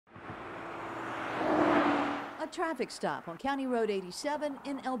traffic stop on County Road 87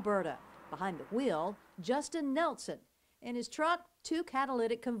 in Alberta. Behind the wheel, Justin Nelson. In his truck, 2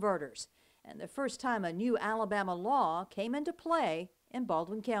 catalytic converters. And the first time a new Alabama law came into play in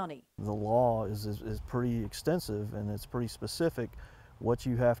Baldwin County. The law is pretty extensive, and it's pretty specific what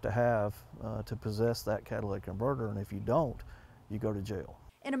you have to have to possess that catalytic converter, and if you don't, you go to jail.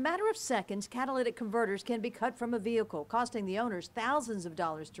 In a matter of seconds, catalytic converters can be cut from a vehicle, costing the owners thousands of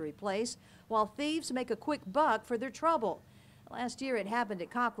dollars to replace, while thieves make a quick buck for their trouble. Last year it happened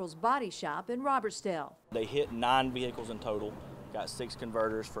at Cockrell's Body Shop in Robertsdale. They hit 9 vehicles in total, got 6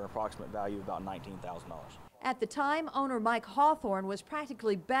 converters for an approximate value of about $19,000. At the time, owner Mike Hawthorne was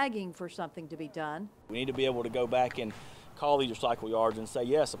practically begging for something to be done. We need to be able to go back and call these recycle yards and say,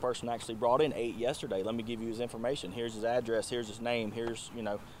 yes, the person actually brought in 8 yesterday. Let me give you his information. Here's his address, here's his name, here's,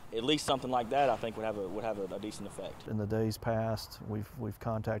 at least something like that I think would have a decent effect. In the days past, we've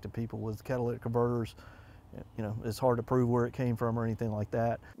contacted people with catalytic converters. It's hard to prove where it came from or anything like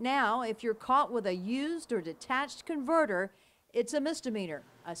that. Now, if you're caught with a used or detached converter, it's a misdemeanor,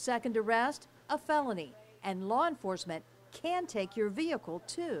 a second arrest, a felony, and law enforcement can take your vehicle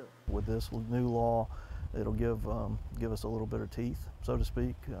too. With this new law, it'll give us a little bit of teeth, so to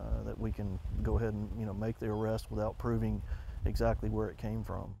speak, that we can go ahead and make the arrest without proving exactly where it came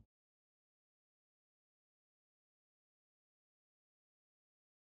from.